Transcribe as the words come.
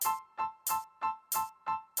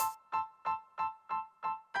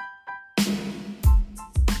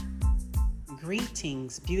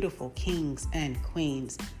Greetings, beautiful kings and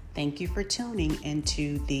queens. Thank you for tuning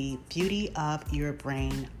into the Beauty of Your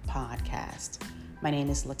Brain podcast. My name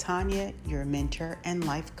is LaTanya, your mentor and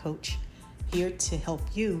life coach, here to help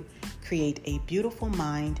you create a beautiful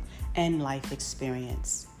mind and life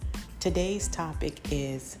experience. Today's topic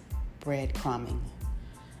is breadcrumbing.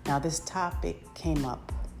 Now, this topic came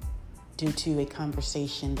up due to a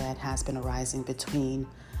conversation that has been arising between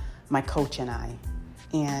my coach and I.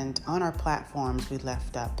 And on our platforms, we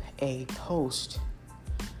left up a post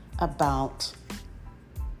about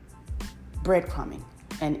breadcrumbing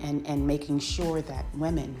and making sure that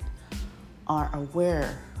women are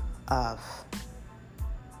aware of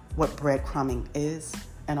what breadcrumbing is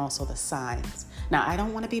and also the signs. Now, I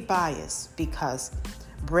don't want to be biased because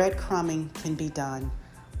breadcrumbing can be done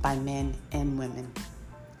by men and women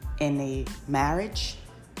in a marriage,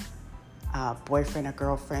 boyfriend or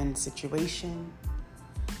girlfriend situation,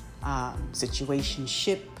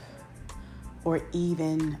 situationship, or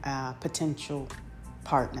even a potential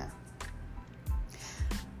partner.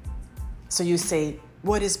 So you say,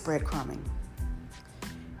 what is breadcrumbing?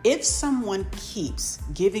 If someone keeps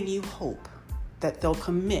giving you hope that they'll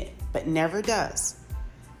commit but never does,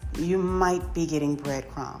 you might be getting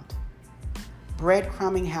breadcrumbed.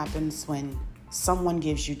 Breadcrumbing happens when someone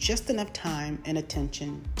gives you just enough time and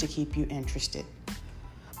attention to keep you interested.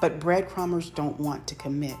 But breadcrumbers don't want to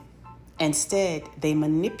commit. Instead, they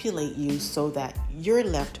manipulate you so that you're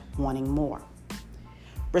left wanting more.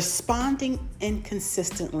 Responding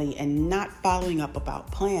inconsistently and not following up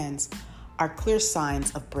about plans are clear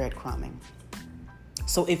signs of breadcrumbing.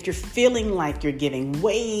 So if you're feeling like you're giving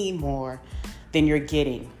way more than you're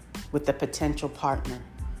getting with the potential partner,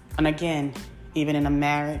 and again, even in a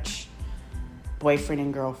marriage, boyfriend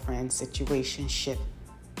and girlfriend situationship,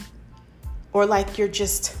 or like you're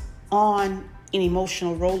just on an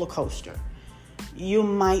emotional roller coaster, you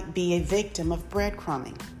might be a victim of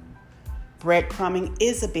breadcrumbing. Breadcrumbing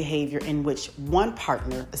is a behavior in which one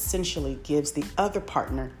partner essentially gives the other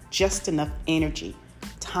partner just enough energy,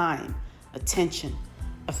 time, attention,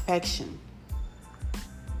 affection,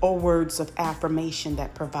 or words of affirmation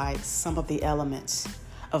that provide some of the elements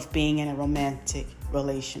of being in a romantic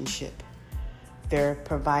relationship. They're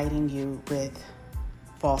providing you with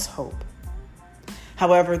false hope.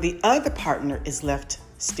 However, the other partner is left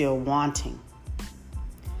still wanting.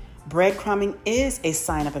 Breadcrumbing is a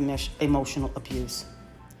sign of emotional abuse.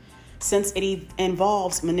 Since it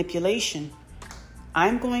involves manipulation,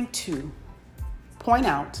 I'm going to point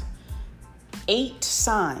out 8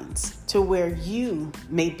 signs to where you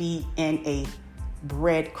may be in a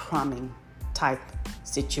breadcrumbing type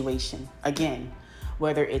situation. Again,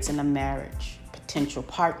 whether it's in a marriage, potential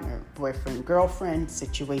partner, boyfriend, girlfriend,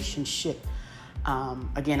 situationship.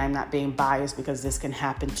 Again, I'm not being biased because this can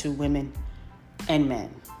happen to women and men.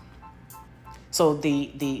 So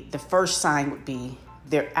the first sign would be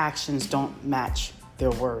their actions don't match their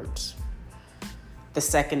words. The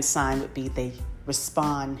second sign would be they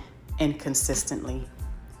respond inconsistently.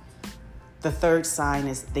 The third sign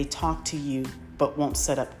is they talk to you but won't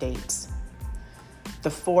set up dates. The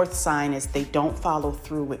fourth sign is they don't follow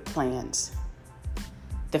through with plans.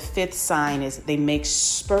 The fifth sign is they make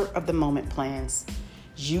spur-of-the-moment plans,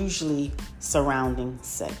 usually surrounding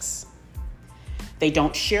sex. They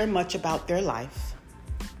don't share much about their life.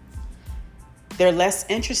 They're less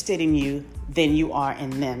interested in you than you are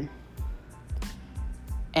in them.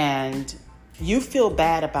 And you feel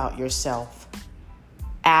bad about yourself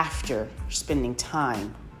after spending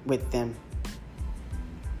time with them.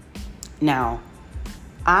 Now,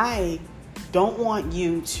 I don't want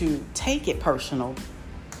you to take it personal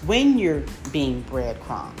when you're being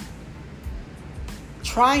breadcrumbed.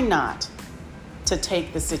 Try not to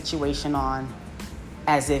take the situation on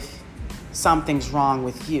as if something's wrong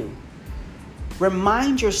with you.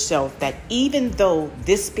 Remind yourself that even though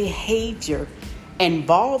this behavior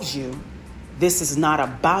involves you, this is not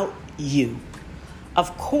about you.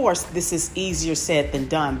 Of course, this is easier said than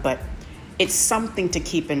done, but it's something to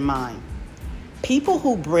keep in mind. People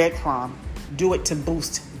who breadcrumb do it to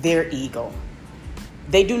boost their ego.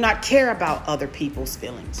 They do not care about other people's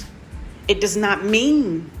feelings. It does not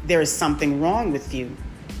mean there is something wrong with you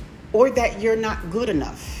or that you're not good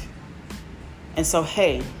enough. And so,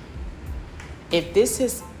 hey, if this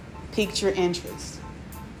has piqued your interest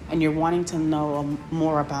and you're wanting to know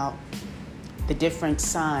more about the different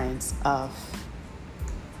signs of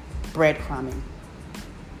breadcrumbing,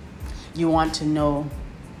 you want to know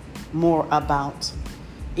more about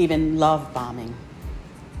even love bombing,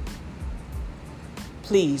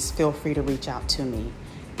 please feel free to reach out to me.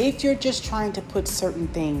 If you're just trying to put certain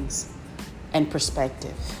things in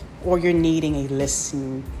perspective, or you're needing a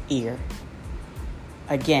listening ear,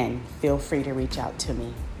 again, feel free to reach out to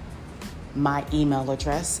me. My email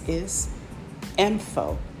address is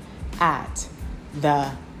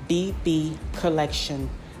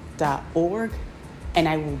info@thebbcollection.org, and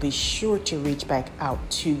I will be sure to reach back out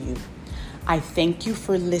to you. I thank you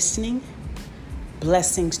for listening.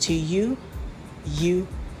 Blessings to you, you,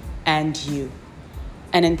 and you.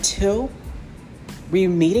 And until we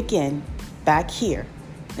meet again back here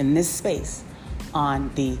in this space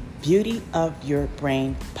on the Beauty of Your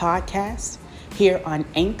Brain podcast here on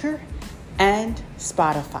Anchor and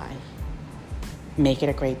Spotify. Make it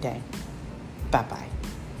a great day. Bye-bye.